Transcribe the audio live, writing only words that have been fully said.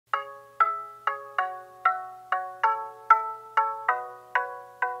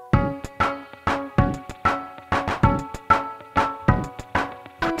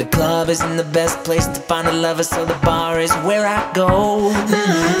club isn't the best place to find a lover, so the bar is where I go.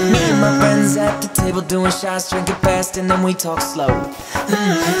 Me and my friends at the table doing shots, drinking fast, and then we talk slow.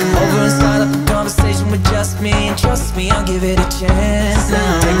 Come over and start up a conversation with just me, and trust me, I'll give it a chance.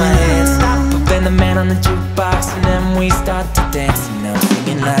 Take my hand, stop, up and the man on the jukebox, and then we start to dance. And I'm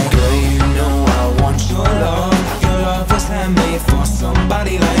singing like, girl, you know I want your love. Your love was handmade for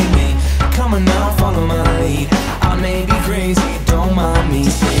somebody like me. Come on now, follow my lead. I may be crazy, don't mind me.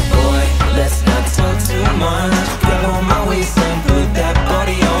 Say, boy, let's not talk too much. Grab on my waist and put that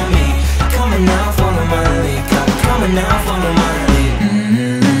body on me. Come on now, follow my lead. Come on now, follow my lead.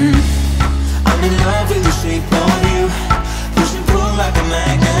 I'm in love with the shape of you. Push and pull like a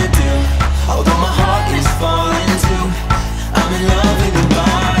magnet do. Although my heart is falling too, I'm in love with your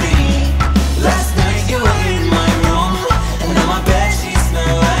body. Last night you were in my room, and now my bedsheets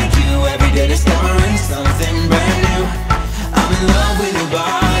smell like you. Every day discovering something brand new. I'm in love with your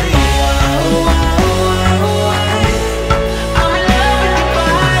body.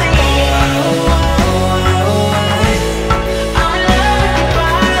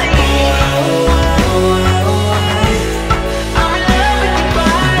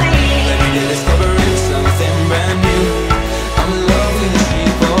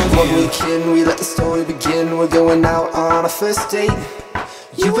 We let the story begin. We're going out on a first date.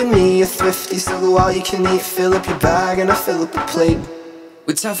 You and me are thrifty, so go all you can eat. Fill up your bag and I fill up a plate.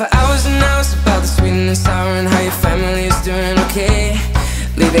 We talk for hours and hours about the sweet and the sour, and how your family is doing okay.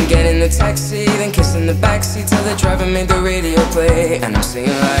 Leaving, getting the taxi, then kissing the backseat till the driver made the radio play. And I'm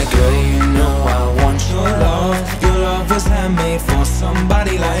singing like, girl, you know I want your love. Your love was handmade for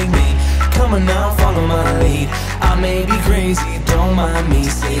somebody like me. Come on now, follow my lead. I may be crazy, don't mind me.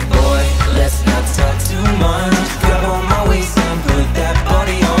 Say, boy, let's not talk too much. Grab on my waist and put that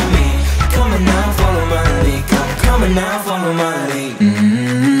body on me. Come on now, follow my lead. Come on now, follow my lead.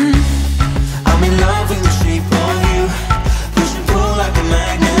 I'm in love with the shape of you. Push and pull like a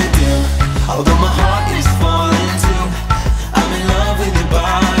magnet do. Although my heart is falling too, I'm in love with your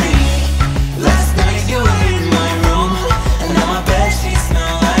body. Last night you were in my room, and now my bedsheets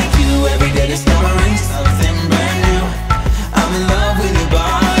smell like you. Every day discovering something brand new. I'm in love with your body.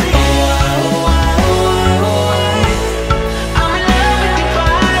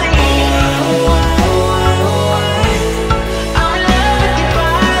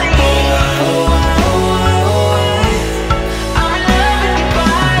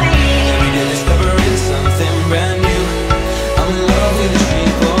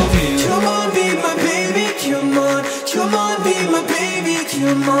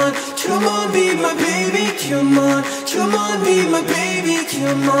 Come on, be my baby, come on, come on, be my baby,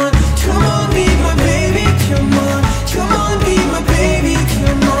 come on, come on, be